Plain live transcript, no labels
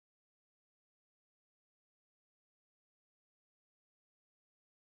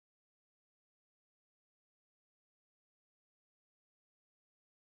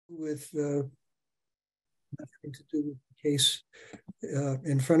with nothing to do with the case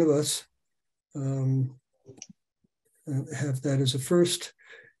in front of us. Have that as a first.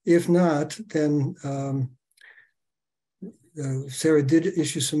 If not, then Sarah did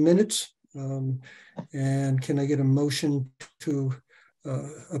issue some minutes. And can I get a motion to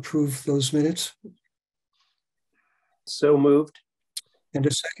approve those minutes? So moved. And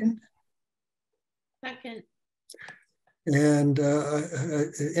a second? Second. And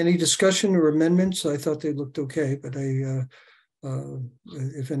any discussion or amendments? I thought they looked okay, but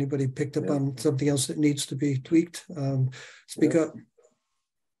if anybody picked up on something else that needs to be tweaked, speak up.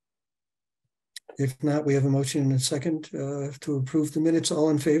 If not, we have a motion and a second to approve the minutes. All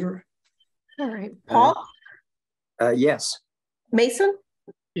in favor? All right. Paul? Yes. Mason?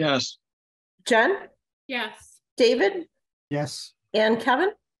 Yes. Jen? Yes. David? Yes. And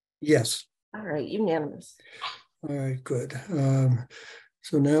Kevin? Yes. All right, unanimous. All right, good.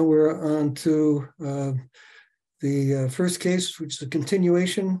 So now we're on to the first case, which is a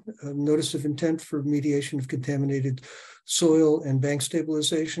continuation of notice of intent for remediation of contaminated soil and bank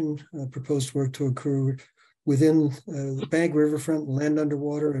stabilization. Proposed work to occur within the bank, riverfront, land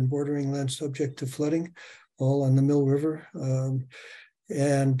underwater, and bordering land subject to flooding, all on the Mill River.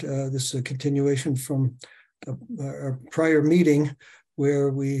 This is a continuation from our prior meeting where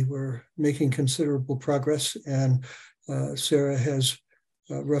we were making considerable progress, and Sarah has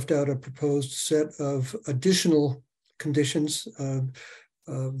roughed out a proposed set of additional conditions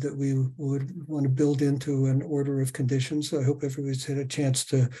that we would want to build into an order of conditions. I hope everybody's had a chance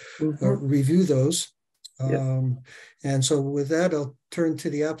to review those. And so with that, I'll turn to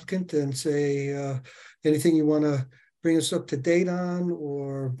the applicant and say, anything you want to bring us up to date on,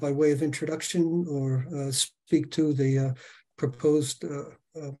 or by way of introduction, or speak to the proposed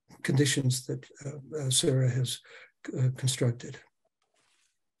conditions that Sarah has constructed.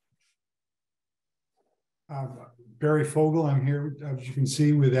 Barry Fogel, I'm here, as you can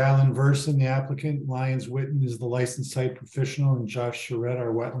see, with Alan Verson, the applicant. Lyons Witten is the licensed site professional, and Josh Charette,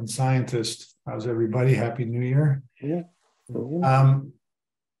 our wetland scientist. How's everybody? Happy New Year. Yeah.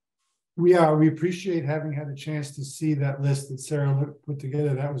 We appreciate having had a chance to see that list that Sarah put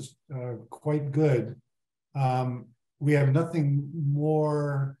together. That was quite good. We have nothing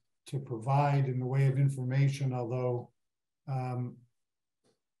more to provide in the way of information, although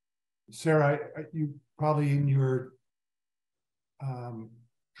Sarah, you probably in your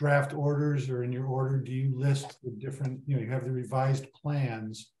draft orders or in your order, do you list the different, you have the revised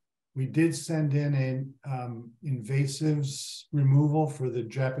plans. We did send in an invasives removal for the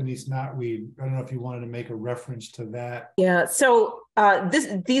Japanese knotweed. I don't know if you wanted to make a reference to that. Yeah, so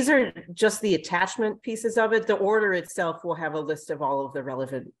these are just the attachment pieces of it. The order itself will have a list of all of the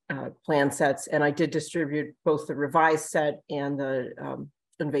relevant plan sets, and I did distribute both the revised set and the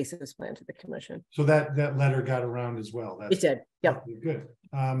invasives plan to the commission. So that letter got around as well. It did. Yep. Good.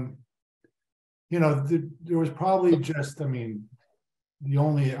 There was probably just, the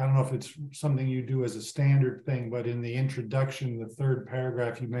only, I don't know if it's something you do as a standard thing, but in the introduction, the third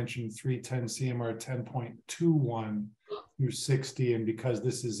paragraph, you mentioned 310 CMR 10.21 through 60. And because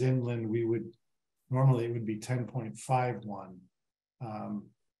this is inland, normally it would be 10.51.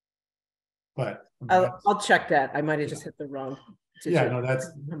 But I'll check that. I might have just hit the wrong. Yeah, no,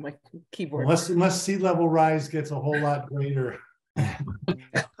 that's on my keyboard. Unless sea level rise gets a whole lot greater.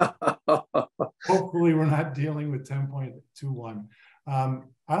 Hopefully we're not dealing with 10.21. I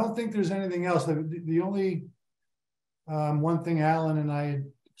don't think there's anything else. The only one thing Alan and I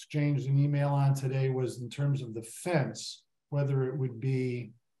exchanged an email on today was in terms of the fence, whether it would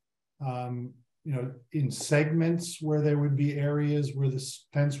be in segments where there would be areas where the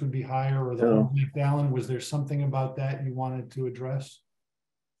fence would be higher, or the whole length. Alan, was there something about that you wanted to address?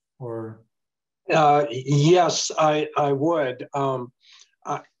 Or yes, I would.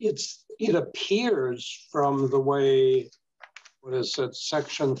 It appears from the way, what is it,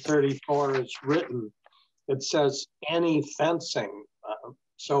 section 34 is written, it says any fencing.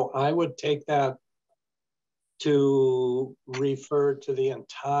 So I would take that to refer to the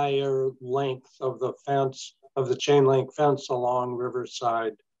entire length of the fence, of the chain link fence along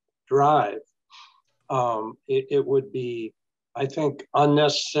Riverside Drive. It would be, I think,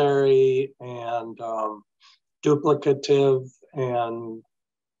 unnecessary and duplicative and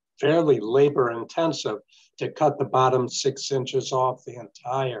fairly labor intensive to cut the bottom 6 inches off the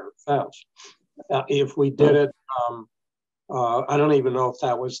entire fence. If we did it, I don't even know if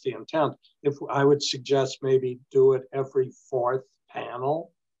that was the intent. If I would suggest maybe do it every 4th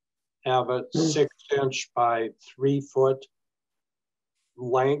panel, have a 6-inch by 3-foot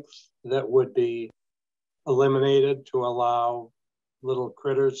length that would be eliminated to allow little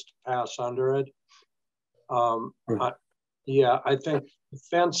critters to pass under it. Yeah, I think the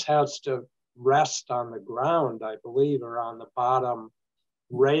fence has to rest on the ground, I believe, or on the bottom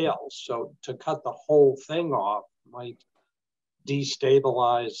rails. So to cut the whole thing off might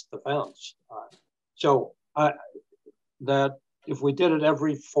destabilize the fence. So that if we did it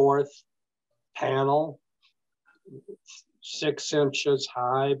every fourth panel, 6 inches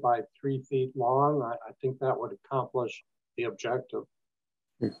high by 3 feet long, I think that would accomplish the objective.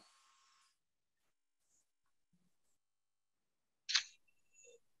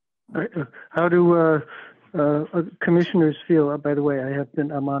 How do commissioners feel? By the way,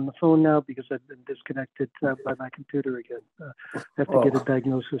 I'm on the phone now because I've been disconnected by my computer again. I have to get a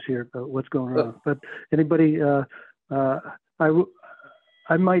diagnosis here about what's going on. But anybody,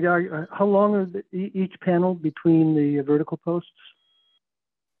 I might argue, how long are each panel between the vertical posts?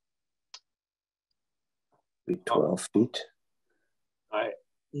 12 feet. I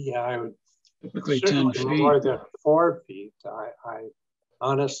would Typically 10 feet. More than 4 feet. I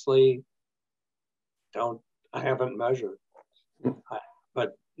honestly I haven't measured.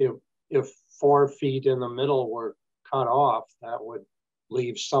 But if 4 feet in the middle were cut off, that would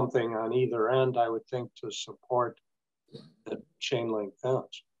leave something on either end, I would think, to support the chain link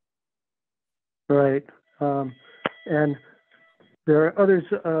fence. Right. And there are others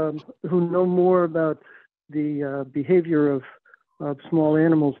who know more about the behavior of small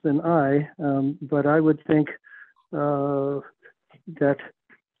animals than I, but I would think that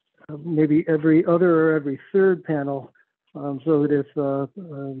maybe every other or every third panel, so that if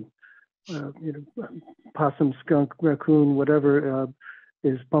possum, skunk, raccoon, whatever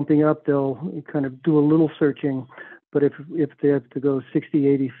is bumping up, they'll kind of do a little searching. But if they have to go 60,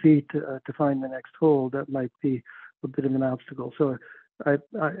 80 feet to find the next hole, that might be a bit of an obstacle. So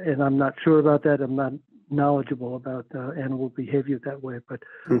and I'm not sure about that. I'm not knowledgeable about animal behavior that way, but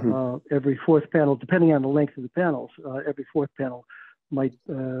every fourth panel, depending on the length of the panels, every fourth panel might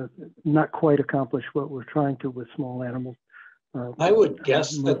not quite accomplish what we're trying to with small animals. I would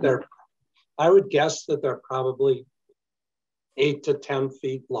guess that they're probably 8 to 10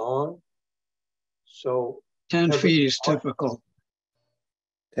 feet long. So 10 feet is typical.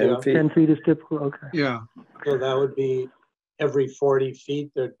 10 feet. 10 feet is typical. Okay. Yeah. So that would be every 40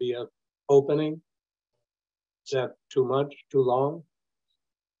 feet, there'd be an opening. Is that too much, too long?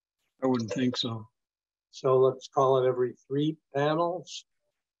 I wouldn't think so. So let's call it every 3 panels.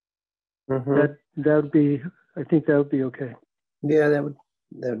 That would be, I think that would be okay. Yeah, that would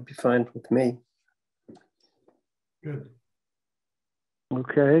be fine with me. Good.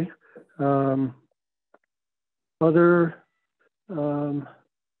 Okay. Other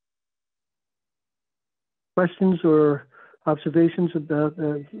questions or observations about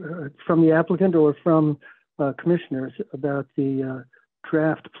from the applicant or from commissioners about the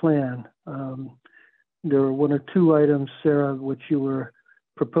draft plan? There were 1 or 2 items, Sarah, which you were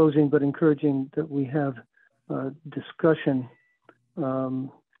proposing but encouraging that we have discussion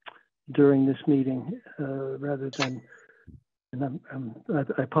during this meeting rather than, and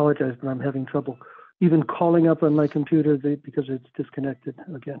I apologize, but I'm having trouble even calling up on my computer because it's disconnected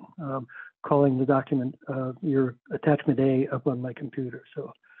again, calling the document, your attachment A up on my computer.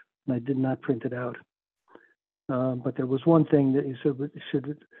 So I did not print it out. But there was one thing that you said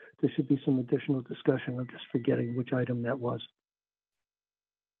there should be some additional discussion. I'm just forgetting which item that was.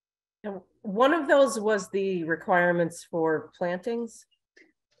 One of those was the requirements for plantings.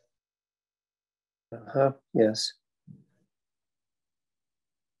 Yes.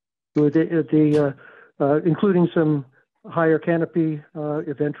 Including some higher canopy,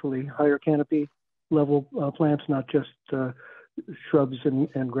 eventually higher canopy level plants, not just shrubs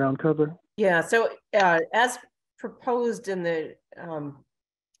and ground cover. Yeah. So as proposed in the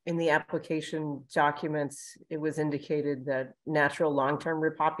application documents, it was indicated that natural long-term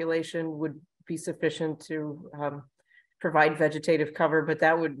repopulation would be sufficient to provide vegetative cover, but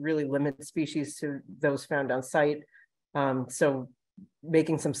that would really limit species to those found on site. So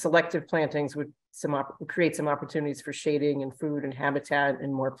making some selective plantings would create some opportunities for shading and food and habitat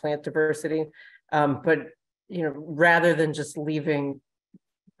and more plant diversity. But rather than just leaving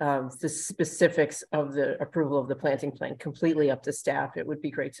the specifics of the approval of the planting plan completely up to staff, it would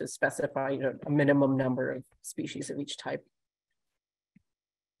be great to specify a minimum number of species of each type.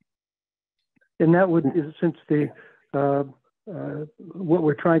 And that would, since what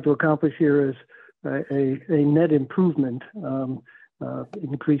we're trying to accomplish here is a net improvement,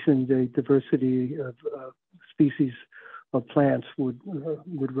 increasing the diversity of species of plants would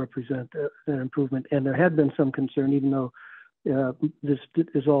represent an improvement. And there had been some concern, even though this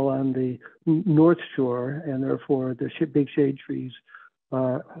is all on the north shore, and therefore the big shade trees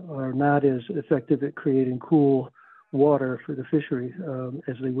are not as effective at creating cool water for the fishery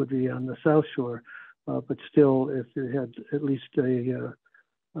as they would be on the south shore. But still, if you had at least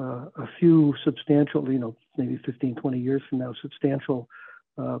a few substantial, maybe 15, 20 years from now, substantial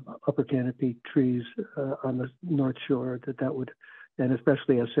upper canopy trees on the north shore, that would, and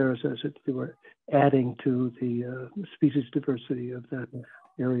especially as Sarah says, they were adding to the species diversity of that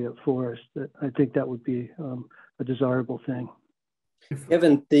area of forest. That I think that would be a desirable thing.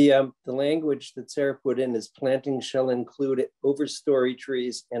 Kevin, the language that Sarah put in is planting shall include overstory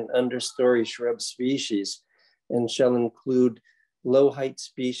trees and understory shrub species, and shall include low height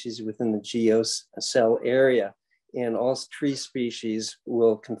species within the geocell area. And all tree species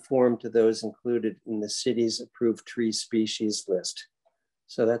will conform to those included in the city's approved tree species list.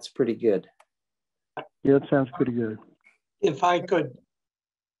 So that's pretty good. Yeah, that sounds pretty good. If I could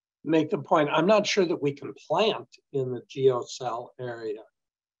make the point, I'm not sure that we can plant in the geocell area.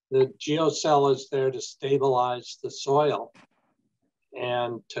 The geocell is there to stabilize the soil,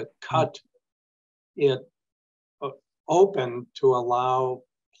 and to cut it open to allow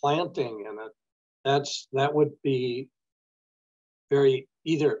planting in it, that would be very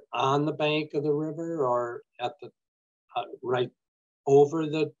either on the bank of the river or at the right over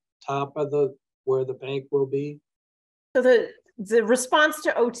the top of where the bank will be. So the response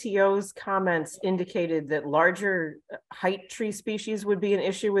to OTO's comments indicated that larger height tree species would be an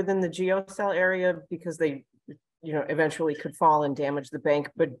issue within the geocell area because they, eventually could fall and damage the bank,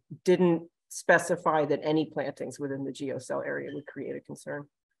 but didn't specify that any plantings within the geocell area would create a concern.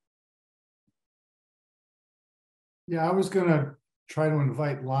 Yeah, I was gonna try to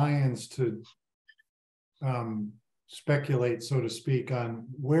invite Lyons to speculate, so to speak, on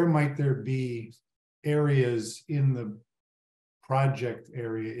where might there be areas in the project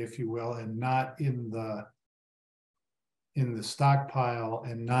area, if you will, and not in the stockpile,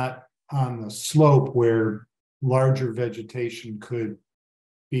 and not on the slope where larger vegetation could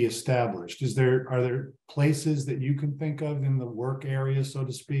be established. Are there places that you can think of in the work area, so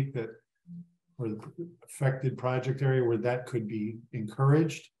to speak, that, or the affected project area, where that could be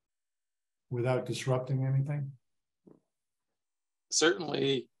encouraged without disrupting anything?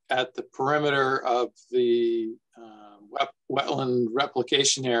 Certainly at the perimeter of the wetland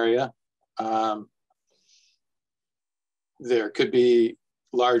replication area, there could be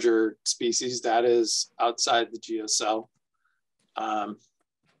larger species that is outside the geocell.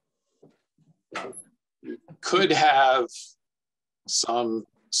 You could have some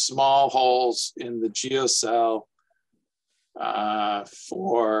small holes in the geocell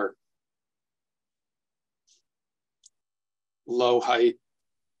for low height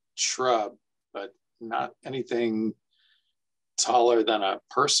shrub, but not anything taller than a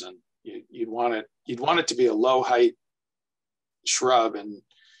person. You'd want it to be a low height shrub, and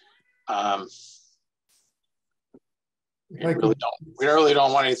we really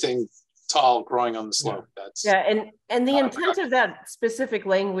don't want anything tall growing on the slope. That's and the intent of that specific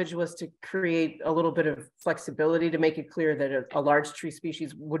language was to create a little bit of flexibility to make it clear that a large tree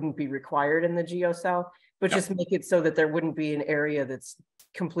species wouldn't be required in the geocell, but just make it so that there wouldn't be an area that's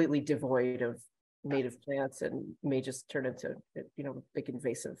completely devoid of native plants and may just turn into a big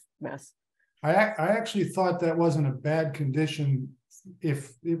invasive mess. I actually thought that wasn't a bad condition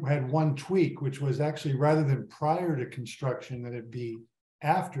if it had one tweak, which was actually rather than prior to construction, that it be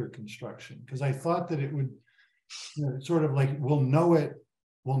after construction, because I thought that it would sort of like we'll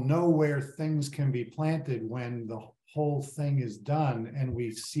know where things can be planted when the whole thing is done, and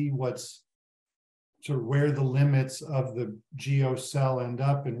we see what's sort of where the limits of the geocell end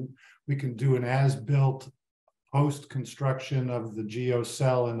up, and we can do an as-built post-construction of the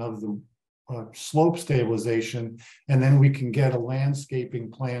geocell and of the slope stabilization, and then we can get a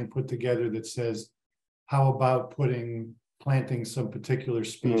landscaping plan put together that says, how about planting some particular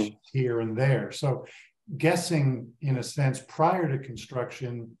species here and there. So guessing, in a sense, prior to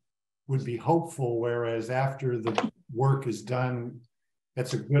construction would be hopeful, whereas after the work is done,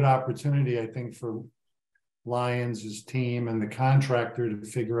 that's a good opportunity, I think, for Lyons' team and the contractor to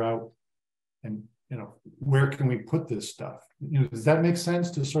figure out, and where can we put this stuff? Does that make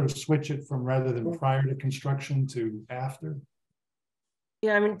sense to sort of switch it from rather than prior to construction to after?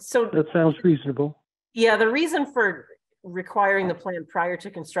 Yeah, I mean, so that sounds reasonable. Yeah, the reason for requiring the plan prior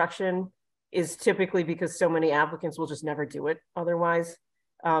to construction is typically because so many applicants will just never do it otherwise.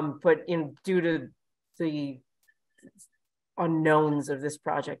 But due to the unknowns of this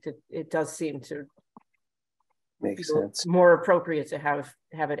project, it does seem to make sense, more appropriate to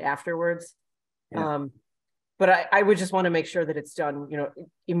have it afterwards. Yeah. But I would just want to make sure that it's done, you know,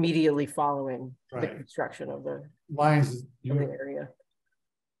 immediately following the Right. construction of the Lines, area.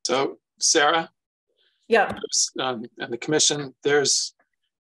 So Sarah, Yeah. and the commission, there's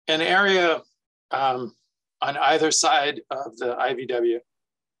an area on either side of the IVW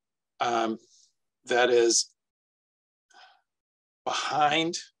that is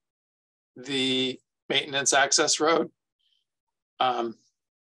behind the maintenance access road on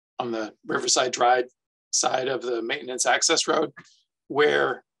the Riverside Drive side of the maintenance access road,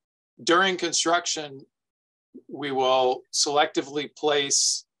 where during construction, we will selectively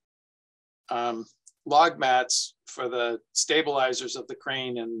place log mats for the stabilizers of the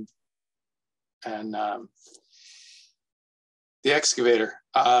crane and the excavator.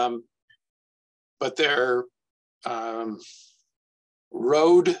 But they're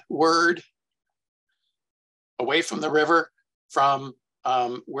roadward away from the river, from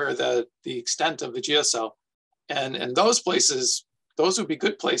where the extent of the geocell, and those places, those would be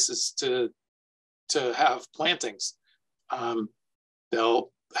good places to have plantings.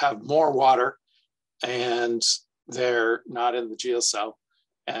 They'll have more water, and they're not in the geocell,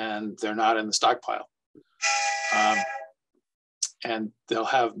 and they're not in the stockpile. And they'll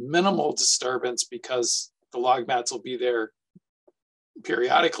have minimal disturbance because the log mats will be there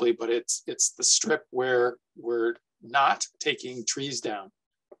periodically, but it's the strip where we're not taking trees down.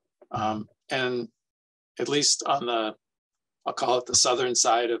 And at least on the, I'll call it the southern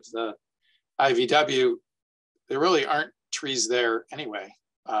side of the IVW, there really aren't trees there anyway,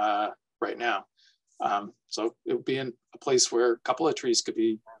 right now. So it would be in a place where a couple of trees could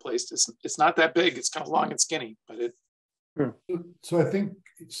be placed. It's not that big, it's kind of long and skinny, but it. So I think,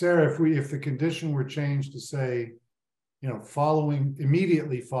 Sarah, if the condition were changed to say, you know,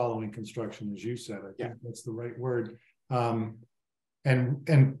 immediately following construction, as you said, I think that's the right word. And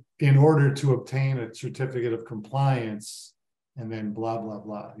in order to obtain a certificate of compliance, and then blah, blah,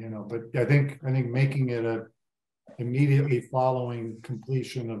 blah, you know, but I think making it a immediately following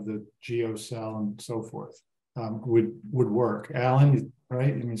completion of the geocell and so forth would work. Alan,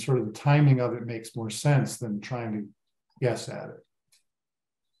 right? I mean, sort of the timing of it makes more sense than trying to guess at it.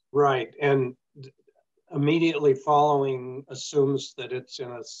 Right, and immediately following assumes that it's in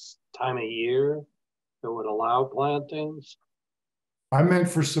a time of year that would allow plantings. I meant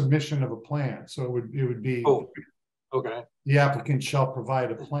for submission of a plan, so it would be. Oh, okay. The applicant shall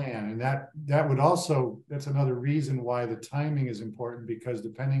provide a plan, and that would also, that's another reason why the timing is important, because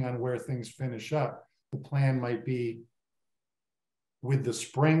depending on where things finish up, the plan might be with the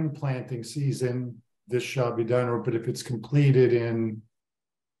spring planting season, this shall be done, or but if it's completed in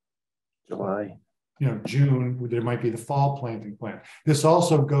July, you know, June, there might be the fall planting plan. This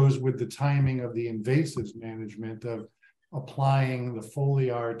also goes with the timing of the invasives management of applying the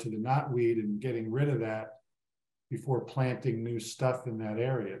foliar to the knotweed and getting rid of that before planting new stuff in that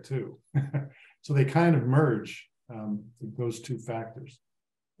area too. So they kind of merge those two factors.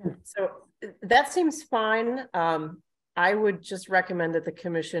 So that seems fine. I would just recommend that the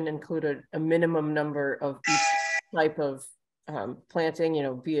commission include a minimum number of each type of planting, you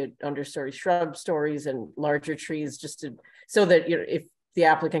know, be it understory shrub stories and larger trees, just to, so that, you know, if the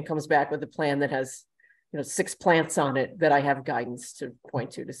applicant comes back with a plan that has, you know, 6 plants on it, that I have guidance to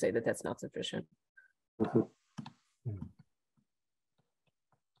point to say that that's not sufficient. Do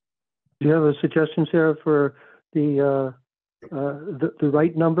you have a suggestion, Sarah, for the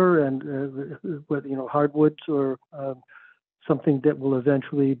right number, and whether, you know, hardwoods or something that will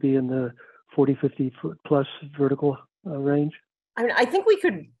eventually be in the 40-50 foot plus vertical range? I mean, I think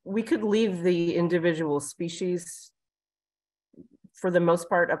we could leave the individual species for the most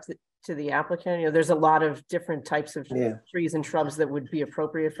part up to the applicant. You know, there's a lot of different types of trees and shrubs that would be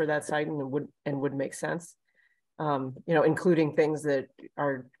appropriate for that site and would make sense. You know, including things that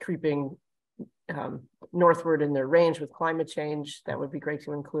are creeping northward in their range with climate change. That would be great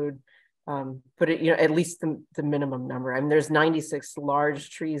to include. But it, you know, at least the minimum number. I mean, there's 96 large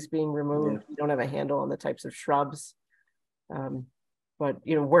trees being removed. We don't have a handle on the types of shrubs. But,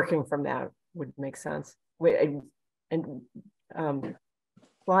 you know, working from that would make sense.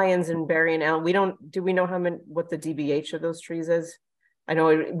 Lyons and Barry and Allen, do we know what the DBH of those trees is? I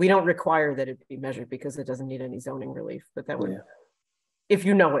know we don't require that it be measured because it doesn't need any zoning relief, but that would, if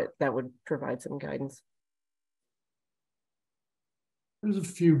you know it, that would provide some guidance. There's a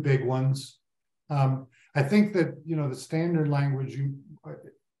few big ones. I think that, you know, the standard language,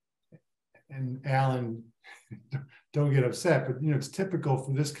 and Alan, don't get upset, but, you know, it's typical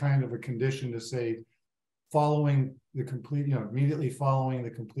for this kind of a condition to say, following the complete, you know, immediately following the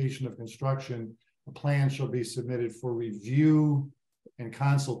completion of construction, a plan shall be submitted for review and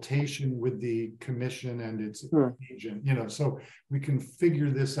consultation with the commission and its agent, so we can figure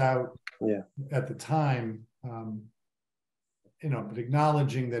this out at the time, but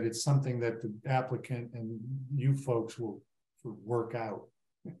acknowledging that it's something that the applicant and you folks will work out.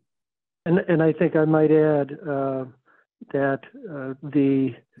 And I think I might add that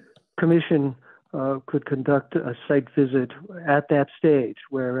the commission could conduct a site visit at that stage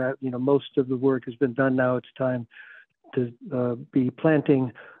where, most of the work has been done. Now it's time to be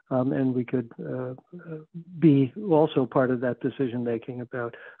planting, and we could be also part of that decision making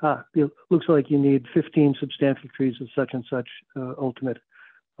about, it looks like you need 15 substantial trees of such and such ultimate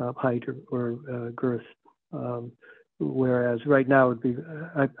height or girth. Whereas right now would be,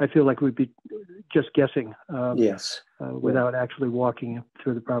 I feel like we'd be just guessing without actually walking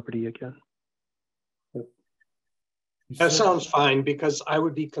through the property again. That sounds fine, because I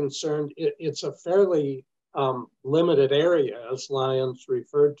would be concerned. It's a fairly limited area, as Lyons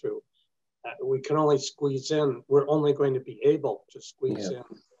referred to. We can only squeeze in, we're only going to be able to squeeze in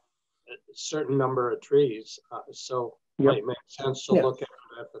a certain number of trees. So it might make sense to look at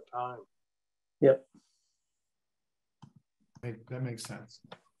it at the time. Yep. That makes sense.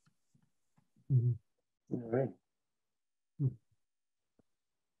 All right.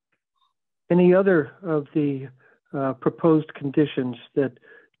 Any other of the proposed conditions that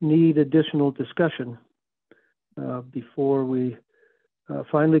need additional discussion before we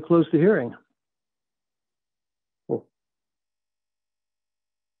finally close the hearing?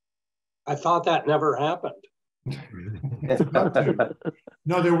 I thought that never happened.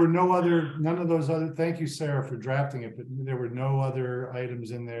 No, there were none of those other, thank you, Sarah, for drafting it, but there were no other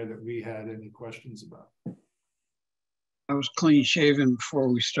items in there that we had any questions about. I was clean shaven before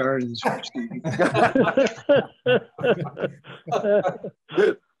we started this proceeding.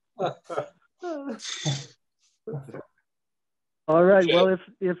 All right. Well,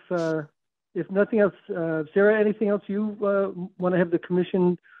 if nothing else, Sarah, anything else you want to have the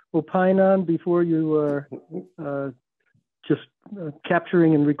commission opine on before you are just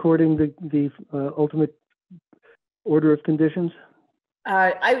capturing and recording the ultimate order of conditions?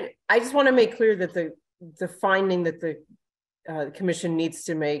 I just want to make clear that the finding that the commission needs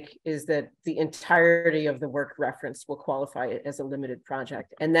to make is that the entirety of the work referenced will qualify it as a limited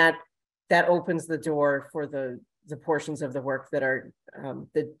project, and that opens the door for the portions of the work that are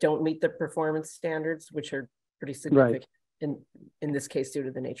that don't meet the performance standards, which are pretty significant in this case due to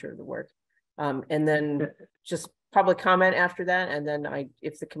the nature of the work. And then just public comment after that, and then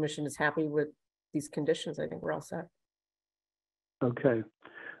if the commission is happy with these conditions, I think we're all set. Okay.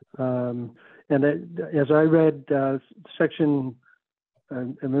 And as I read section, I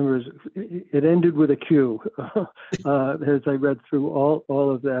remember it ended with a Q. As I read through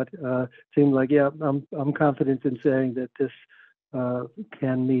all of that, seemed like, I'm confident in saying that this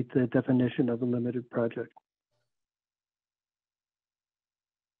can meet the definition of a limited project.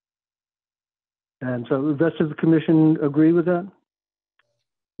 And so the rest of the commission agree with that?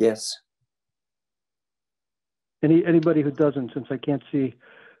 Yes. Anybody who doesn't, since I can't see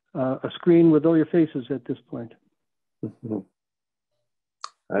a screen with all your faces at this point?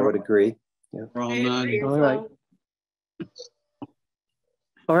 I would agree. Yeah. We're all nodding. All right.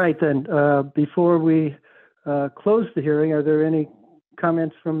 All right, then. Before we close the hearing, are there any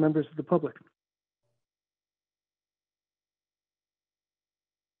comments from members of the public?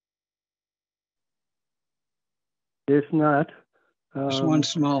 If not, just one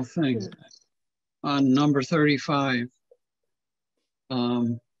small thing. On number 35,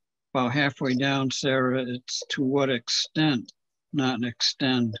 about halfway down, Sarah, it's to what extent, not an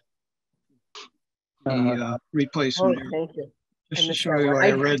extend. The replacement. Thank you. Just to show you,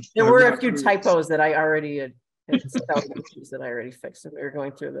 I read. There were a few typos that I already had issues that I already fixed, and we were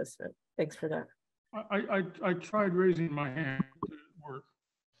going through this. But thanks for that. I tried raising my hand to work.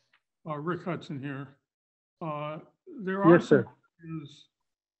 Rick Hudson here. There are some issues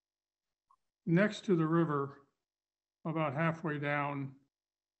next to the river, about halfway down.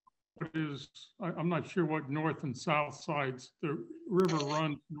 I'm not sure what north and south sides. The river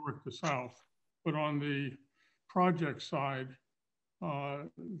runs north to south, but on the project side,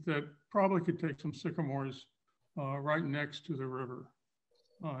 that probably could take some sycamores right next to the river,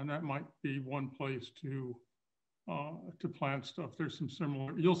 and that might be one place to plant stuff. There's some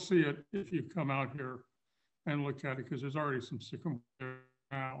similar. You'll see it if you come out here and look at it, because there's already some sycamore there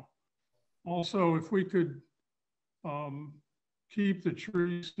now. Also, if we could keep the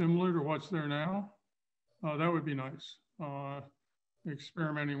trees similar to what's there now, that would be nice.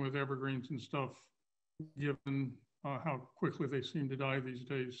 Experimenting with evergreens and stuff, given how quickly they seem to die these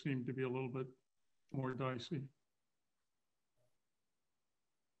days, seem to be a little bit more dicey.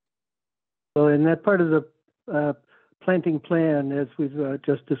 Well, and that part of the planting plan, as we've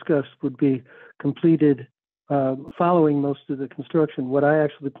just discussed, would be completed following most of the construction. What I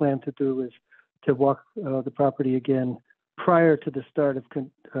actually plan to do is to walk the property again prior to the start of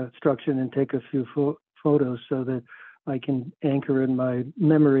construction and take a few photos so that I can anchor in my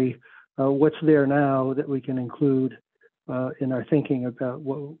memory what's there now that we can include in our thinking about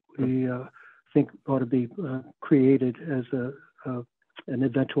what we think ought to be created as an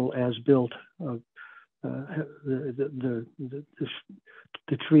eventual as-built of the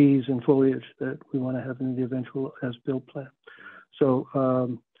trees and foliage that we want to have in the eventual as-built plan.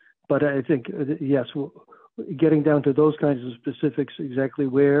 So, but I think, yes, getting down to those kinds of specifics, exactly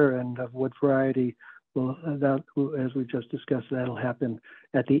where and of what variety, well, that, as we just discussed, that'll happen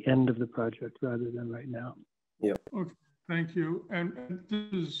at the end of the project rather than right now. Yeah. Okay, thank you. And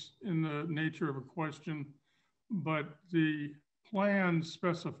this is in the nature of a question, but the plan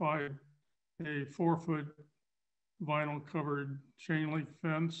specified a 4-foot vinyl covered chain link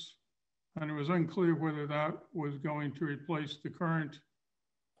fence, and it was unclear whether that was going to replace the current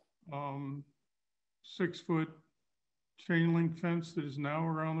 6-foot chain link fence that is now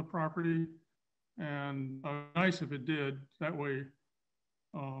around the property. And nice if it did. That way,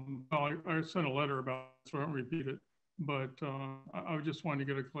 well, I sent a letter about it, so I won't repeat it, but I just wanted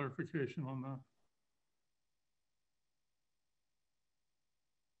to get a clarification on that.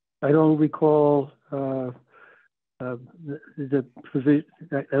 I don't recall the provision.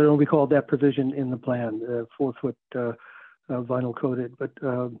 I don't recall that provision in the plan, 4-foot vinyl coated. But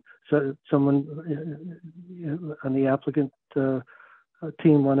so someone on the applicant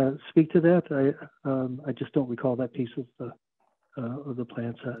team want to speak to that? I just don't recall that piece of the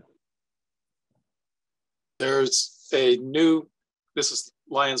plan set. There's a new. This is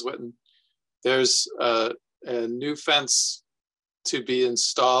Lyons Witten. There's a new fence to be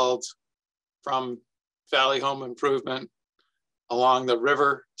installed from Valley Home Improvement along the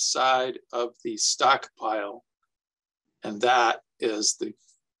river side of the stockpile. And that is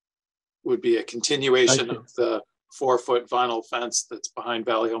would be a continuation of the 4-foot vinyl fence that's behind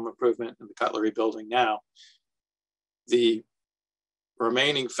Valley Home Improvement in the Cutlery building now. The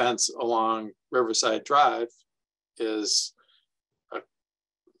remaining fence along Riverside Drive is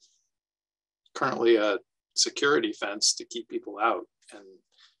currently a security fence to keep people out, and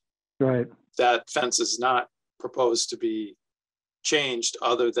right, that fence is not proposed to be changed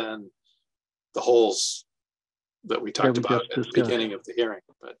other than the holes that we talked about at the beginning of the hearing.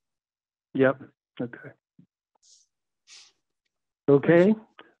 But yep, okay.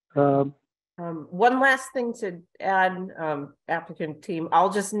 One last thing to add, applicant team, I'll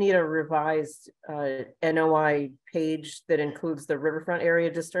just need a revised NOI page that includes the riverfront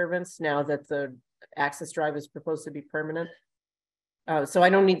area disturbance now that the access drive is proposed to be permanent. So I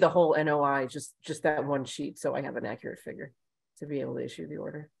don't need the whole NOI, just that one sheet, so I have an accurate figure to be able to issue the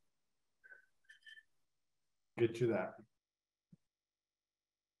order. Get you that.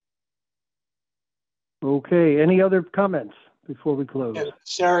 Okay, any other comments before we close? Yeah,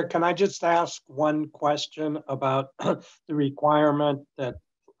 Sarah, can I just ask one question about the requirement that,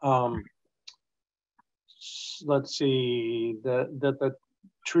 let's see, that the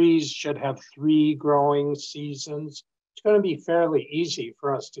trees should have 3 growing seasons? It's going to be fairly easy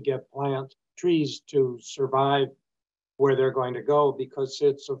for us to get trees to survive where they're going to go because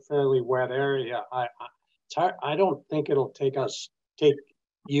it's a fairly wet area. I don't think it'll take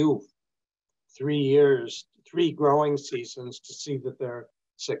you 3 years, 3 growing seasons to see that they're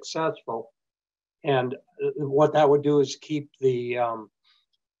successful. And what that would do is keep the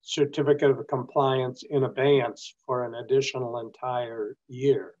certificate of compliance in abeyance for an additional entire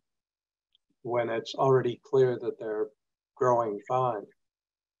year when it's already clear that they're growing fine.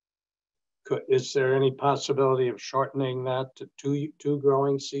 Is there any possibility of shortening that to two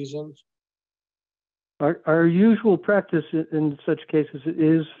growing seasons? Our usual practice in such cases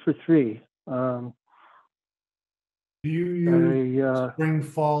is for 3. Do you use spring,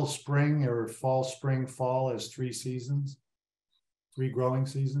 fall, spring, or fall, spring, fall as 3 seasons? 3 growing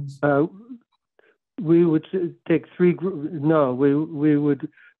seasons? We would take 3. No, we would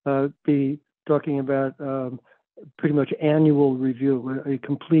be talking about pretty much annual review. A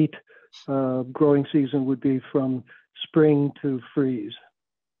complete growing season would be from spring to freeze.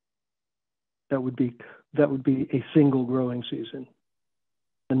 That would be a single growing season.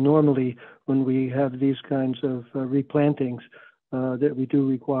 And normally, when we have these kinds of replantings, that we do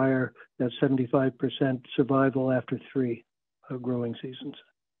require that 75% survival after 3 growing seasons.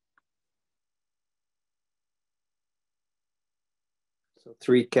 So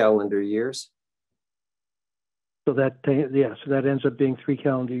 3 calendar years. So that, yeah, so that ends up being 3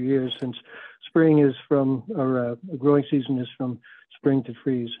 calendar years, since spring is from, or growing season is from spring to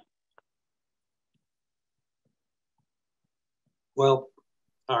freeze. Well,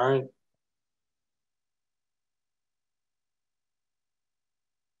 all right.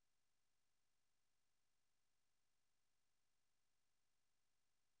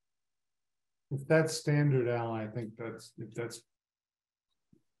 If that's standard, Alan, I think that's, if that's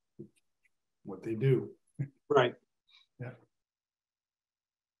what they do. Right.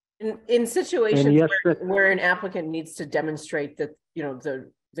 In situations yes, where an applicant needs to demonstrate that, you know,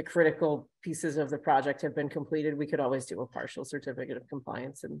 the critical pieces of the project have been completed, we could always do a partial certificate of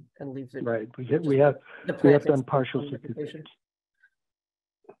compliance and leave it. Right, we have done partial certificates.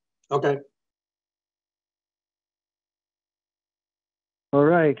 Okay. All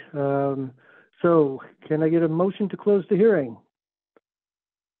right, so can I get a motion to close the hearing?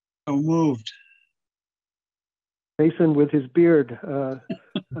 So moved. Mason with his beard.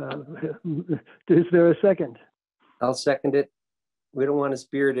 Is there a second? I'll second it. We don't want his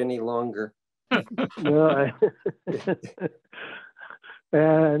beard any longer. No,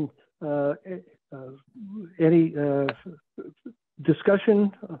 and any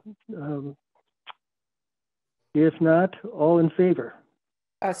discussion? If not, all in favor?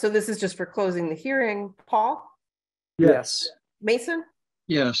 So this is just for closing the hearing. Paul? Yes. Mason?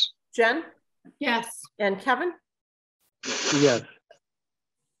 Yes. Jen? Yes. And Kevin? Yes.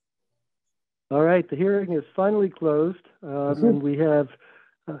 All right, the hearing is finally closed, and we have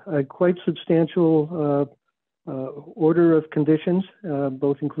a quite substantial order of conditions,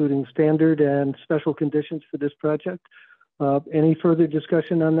 both including standard and special conditions for this project. Any further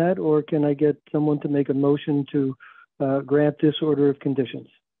discussion on that, or can I get someone to make a motion to grant this order of conditions?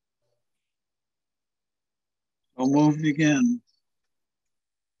 So moved again.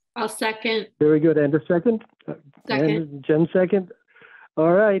 I'll second. Very good. And a second? Second. And Jen second.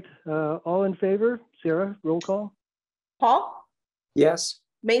 All right. All in favor? Sarah, roll call. Paul? Yes.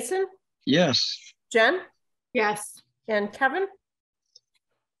 Mason? Yes. Jen? Yes. And Kevin?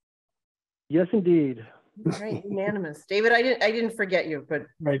 Yes, indeed. All right, unanimous. David, I didn't forget you, but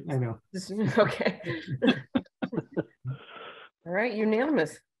Right, I know. okay. All right,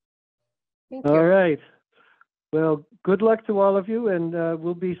 unanimous. Thank you. All right. Well, good luck to all of you, and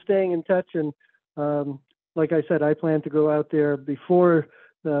we'll be staying in touch. And like I said, I plan to go out there before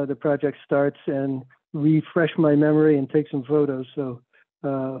the project starts and refresh my memory and take some photos. So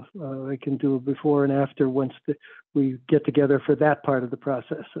I can do a before and after once we get together for that part of the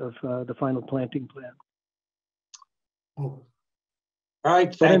process of the final planting plan. All right.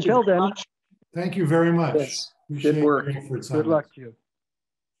 But Thank you. until then, Much. Thank you very much. Yes. Appreciate Good work. your efforts on good this. luck to you.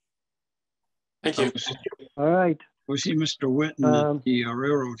 Thank you. All right. We see Mr. Whitten at the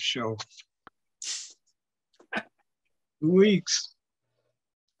railroad show. 2 weeks.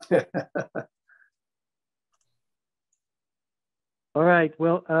 All right.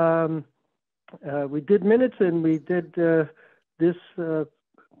 Well, we did minutes and we did this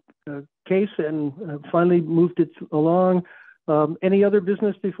case and finally moved it along. Any other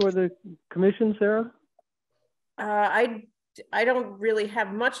business before the commission, Sarah? I don't really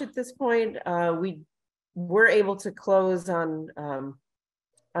have much at this point. We were able to close on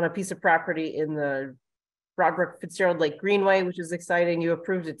a piece of property in the Broadbrook Fitzgerald Lake Greenway, which is exciting. You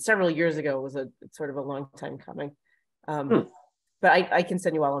approved it several years ago. It was sort of a long time coming. But I can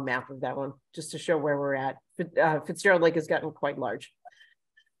send you all a map of that one just to show where we're at. Fitzgerald Lake has gotten quite large.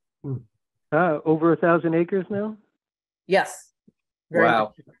 Over 1,000 acres now? Yes.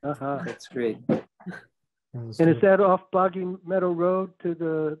 Wow. Uh-huh. That's great. And is that off Boggy Meadow Road to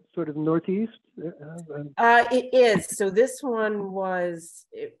the sort of northeast? It is. So this one was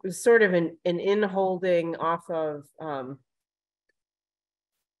sort of an in-holding off of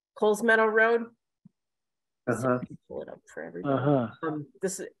Coles Meadow Road. Uh-huh. Pull it up for everybody.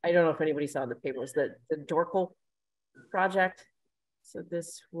 This I don't know if anybody saw in the paper, was the Dorkel project. So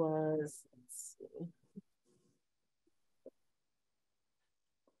this was, let's see.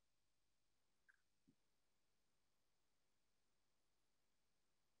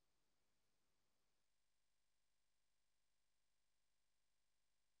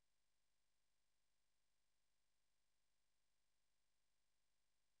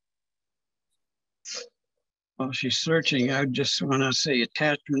 While she's searching, I just want to say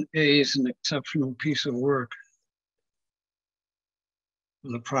attachment A is an exceptional piece of work for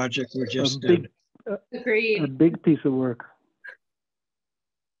the project we just did. Agreed. A big piece of work.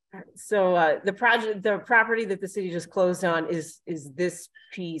 So the property that the city just closed on is this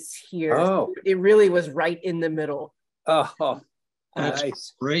piece here. Oh. It really was right in the middle. Oh, That's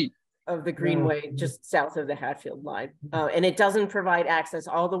nice. great. of the Greenway, just south of the Hatfield line. And it doesn't provide access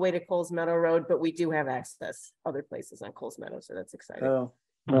all the way to Coles Meadow Road, but we do have access other places on Coles Meadow, so that's exciting. Oh,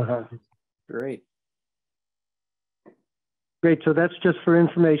 Uh-huh. great. Great, so that's just for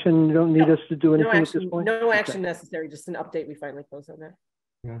information. You don't need us to do anything at this point? No action necessary, just an update. We finally closed on that.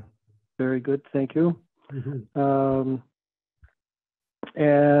 Yeah. Very good, thank you. Mhm.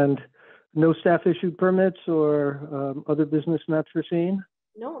 And no staff issued permits or other business not foreseen?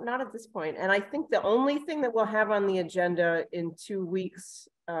 No, not at this point. And I think the only thing that we'll have on the agenda in 2 weeks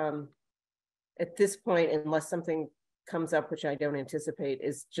at this point, unless something comes up, which I don't anticipate,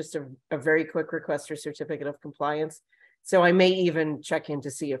 is just a very quick request for certificate of compliance. So I may even check in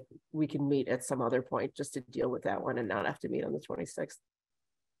to see if we can meet at some other point just to deal with that one and not have to meet on the 26th.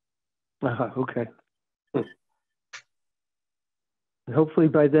 Okay. Hopefully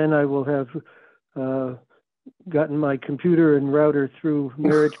by then I will have gotten my computer and router through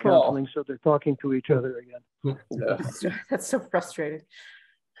marriage counseling, so they're talking to each other again. That's so frustrating.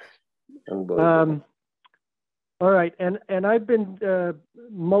 All right, and I've been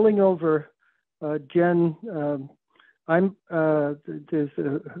mulling over, Jen. I'm on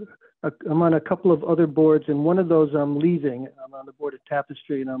a couple of other boards, and one of those I'm leaving. I'm on the board of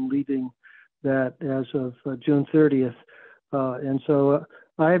Tapestry, and I'm leaving that as of June 30th. And so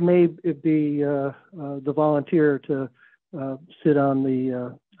I may be the volunteer to sit on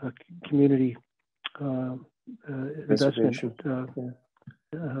the community investment.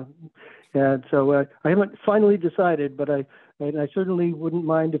 And so I haven't finally decided, but I certainly wouldn't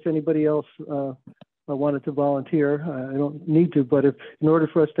mind if anybody else wanted to volunteer. I don't need to, but in order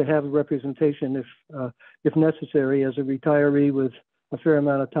for us to have a representation, if necessary, as a retiree with a fair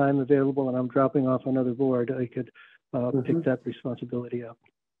amount of time available, and I'm dropping off another board, I could pick that responsibility up.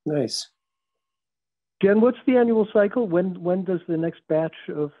 Nice. Jen, what's the annual cycle? When does the next batch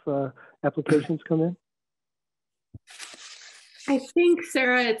of applications come in? I think,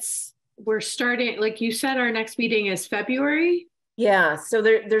 Sarah, we're starting, like you said, our next meeting is February. Yeah, so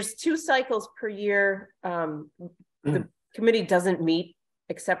there's 2 cycles per year. The committee doesn't meet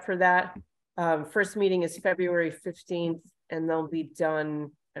except for that. First meeting is February 15th, and they'll be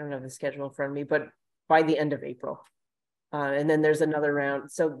done, I don't have the schedule in front of me, but by the end of April. And then there's another round.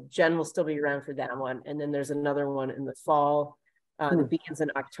 So Jen will still be around for that one. And then there's another one in the fall that begins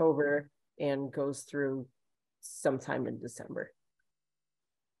in October and goes through sometime in December.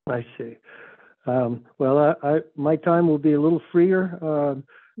 I see. Well, my time will be a little freer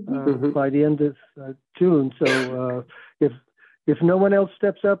by the end of June. So if no one else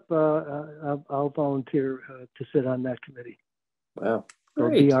steps up, I'll volunteer to sit on that committee. Wow. I'll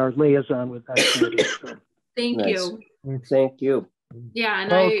be our liaison with that committee. So. Thank you. Thank you. Yeah, and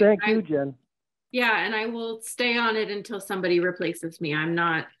thank you, Jen. Yeah, and I will stay on it until somebody replaces me. I'm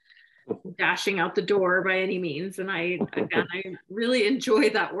not dashing out the door by any means. And I really enjoy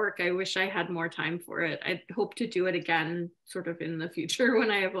that work. I wish I had more time for it. I hope to do it again sort of in the future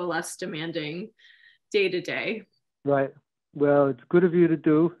when I have a less demanding day-to-day. Right. Well, it's good of you to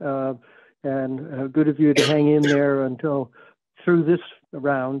do, and good of you to hang in there until through this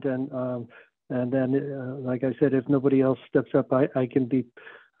round. And then, like I said, if nobody else steps up, I can be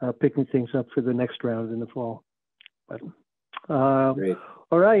picking things up for the next round in the fall. But, great.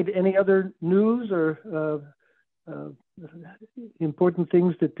 All right. Any other news or important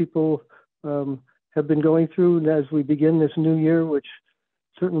things that people have been going through as we begin this new year, which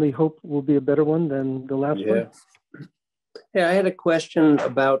certainly hope will be a better one than the last one? Yeah, I had a question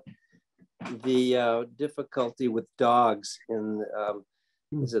about the difficulty with dogs in,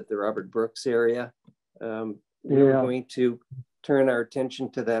 is it the Robert Brooks area? We're going to turn our attention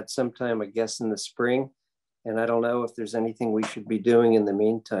to that sometime, I guess, in the spring. And I don't know if there's anything we should be doing in the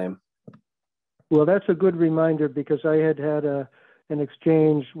meantime. Well, that's a good reminder, because I had an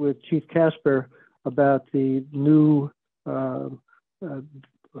exchange with Chief Casper about the new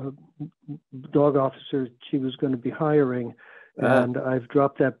dog officer she was going to be hiring, and I've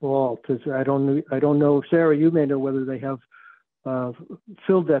dropped that ball because I don't know. Sarah, you may know whether they have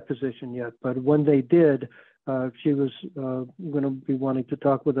filled that position yet, but when they did, she was going to be wanting to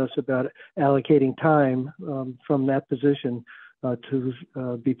talk with us about allocating time from that position to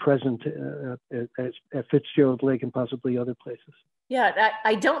be present at Fitzgerald Lake and possibly other places. Yeah,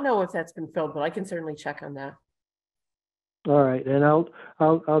 I don't know if that's been filled, but I can certainly check on that. All right, and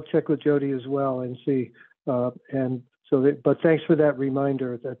I'll check with Jody as well and see. And so, but thanks for that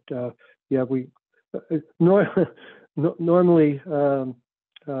reminder. That we normally.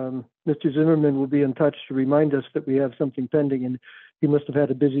 Mr. Zimmerman will be in touch to remind us that we have something pending, and he must have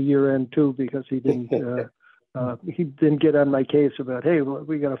had a busy year end too, because he didn't he didn't get on my case about, hey, well,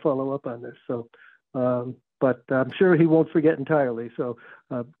 we got to follow up on this. So, but I'm sure he won't forget entirely. So,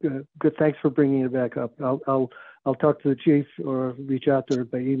 good. Thanks for bringing it back up. I'll talk to the chief or reach out to her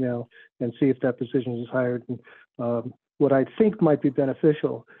by email and see if that position is hired. And what I think might be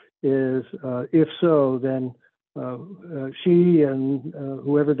beneficial is, if so, then she and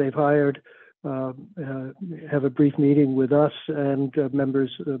whoever they've hired have a brief meeting with us and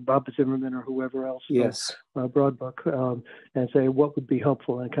members, Bob Zimmerman or whoever else, Yes, Broadbuck, and say what would be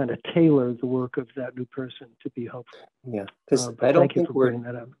helpful and kind of tailor the work of that new person to be helpful. yeah, because I don't think we're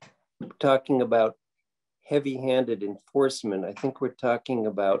that up. talking about heavy-handed enforcement. I think we're talking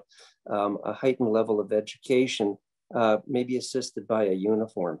about a heightened level of education, maybe assisted by a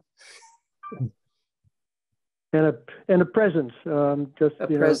uniform. And a presence, just a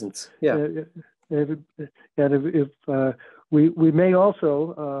presence, yeah. And if we may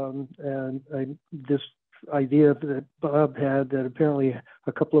also, this idea that Bob had, that apparently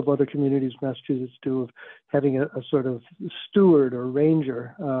a couple of other communities in Massachusetts do, of having a sort of steward or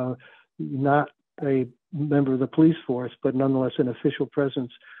ranger, not a member of the police force, but nonetheless an official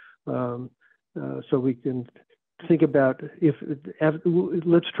presence. So we can think about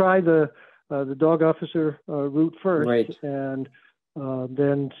let's try the dog officer route first, right, and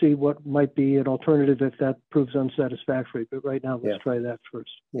then see what might be an alternative if that proves unsatisfactory. But right now, let's try that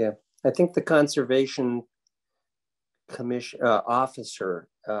first. Yeah, I think the conservation commission officer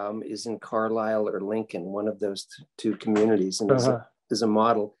is in Carlisle or Lincoln, one of those two communities, and is a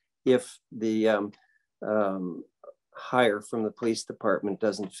model. If the hire from the police department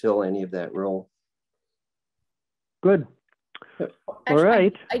doesn't fill any of that role. Good. Actually, all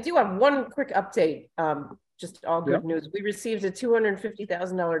right. I do have one quick update. Just all good news. We received a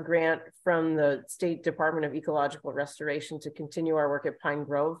 $250,000 grant from the State Department of Ecological Restoration to continue our work at Pine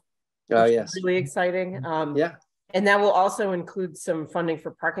Grove. Oh, yes. Really exciting. Yeah. And that will also include some funding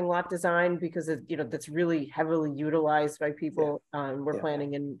for parking lot design, because that's really heavily utilized by people. We're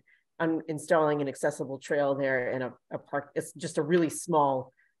planning on installing an accessible trail there, and a park. It's just a really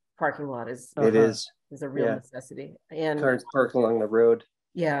small parking lot. Is a real necessity. And cars park along the road.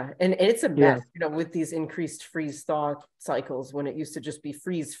 Yeah, and it's a mess, with these increased freeze-thaw cycles. When it used to just be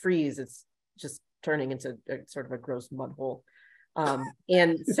freeze, it's just turning into sort of a gross mud hole.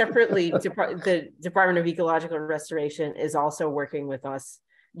 And separately, the Department of Ecological Restoration is also working with us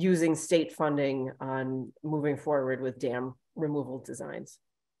using state funding on moving forward with dam removal designs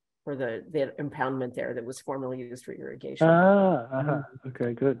for the impoundment there that was formerly used for irrigation.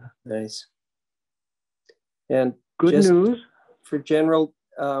 Okay, good. Nice. And good news for general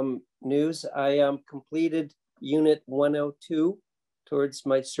news, I completed Unit 102 towards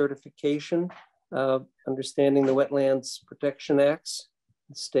my certification, understanding the Wetlands Protection Acts,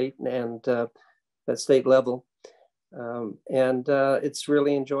 state and at state level, and it's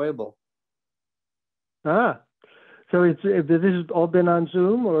really enjoyable. So this has all been on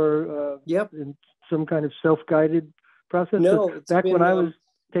Zoom or in some kind of self-guided process? No, back when I was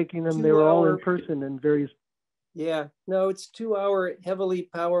taking them, they were all in person and various. Yeah, no, it's 2-hour heavily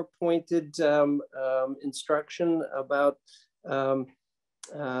PowerPointed instruction about the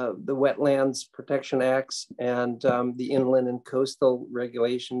Wetlands Protection Acts and the inland and coastal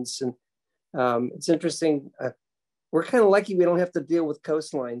regulations. And it's interesting. We're kind of lucky we don't have to deal with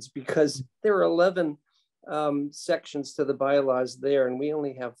coastlines, because there are 11 sections to the bylaws there, and we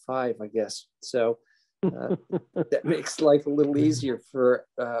only have 5, I guess. So that makes life a little easier for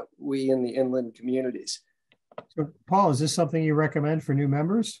we in the inland communities. So, Paul, is this something you recommend for new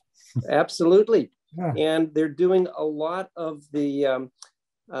members? Absolutely. Yeah. And they're doing a lot of the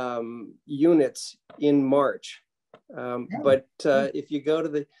units in March. But if you go to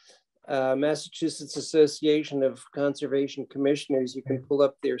the Massachusetts Association of Conservation Commissioners, you can pull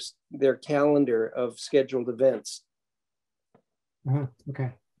up their calendar of scheduled events.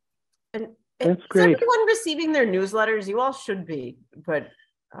 Okay. And that's great. Is everyone receiving their newsletters? You all should be, but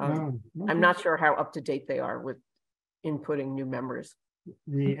I'm not sure how up to date they are with inputting new members.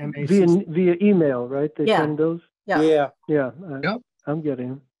 The MAC via email, right? They send those. Yeah. I'm getting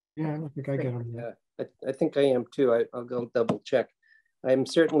them. Yeah, I don't think I get them. Yeah, I think I am too. I'll go double check. I'm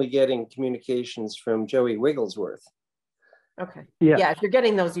certainly getting communications from Joey Wigglesworth. Okay. Yeah, if you're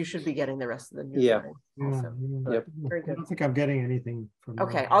getting those, you should be getting the rest of the newsletter. Yep. Very good. I don't think I'm getting anything from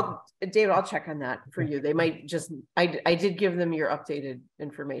Okay, David, I'll check on that for you. They might just, I did give them your updated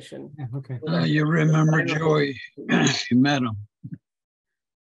information. Yeah, okay. You remember Joey if you met him.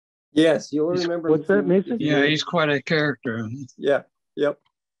 Yes, you'll remember. What's that, Mason? Yeah, he's quite a character. Yeah, yep.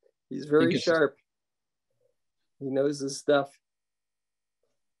 He's very sharp. He knows his stuff.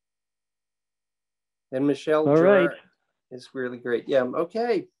 And Michelle All right. is really great. Yeah,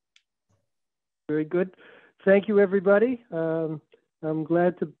 okay. Very good. Thank you, everybody. I'm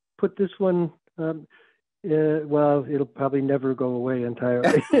glad to put this one, well, it'll probably never go away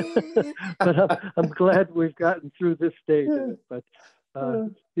entirely, but I'm glad we've gotten through this stage of it. But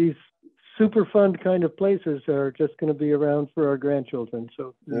these super fun kind of places are just going to be around for our grandchildren.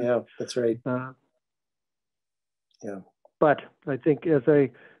 So yeah, that's right. Yeah. But I think, as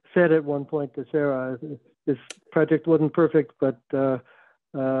I said at one point to Sarah, this project wasn't perfect, but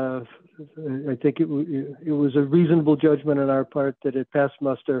I think it was a reasonable judgment on our part that it passed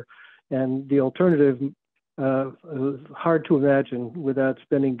muster, and the alternative hard to imagine without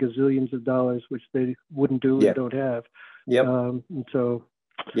spending gazillions of dollars, which they wouldn't do and don't have. Yep. So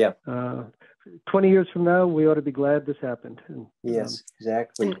yeah, 20 years from now, we ought to be glad this happened. And, yes,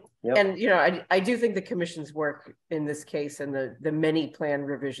 exactly. Yep. And you know, I do think the commission's work in this case and the many plan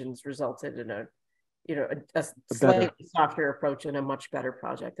revisions resulted in a slightly softer approach and a much better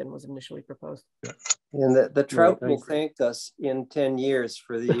project than was initially proposed. And the trout will thank us in 10 years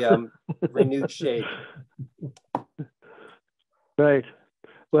for the renewed shade. Right.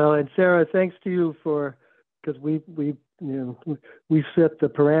 Well, and Sarah, thanks to you because we set the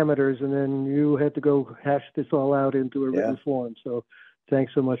parameters, and then you had to go hash this all out into a written form. So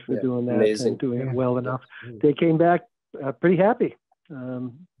thanks so much for doing that. Amazing. And doing it well enough. They came back pretty happy,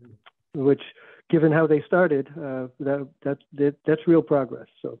 which, given how they started, that's real progress.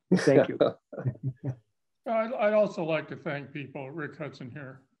 So thank you. I'd also like to thank people, Rick Hudson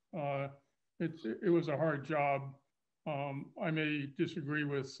here. It was a hard job. I may disagree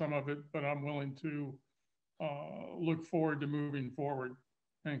with some of it, but I'm willing to look forward to moving forward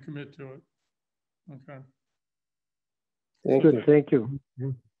and commit to it. Okay. Thank you.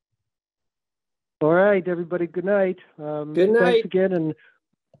 All right, everybody. Good night. Good night. Thanks again. And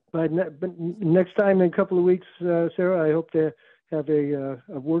by next time in a couple of weeks, Sarah, I hope to have a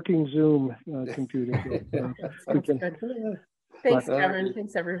working Zoom computer. Thanks, Kevin.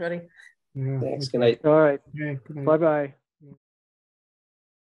 Thanks, everybody. Thanks. Good night. All right. Yeah, good night. Bye-bye.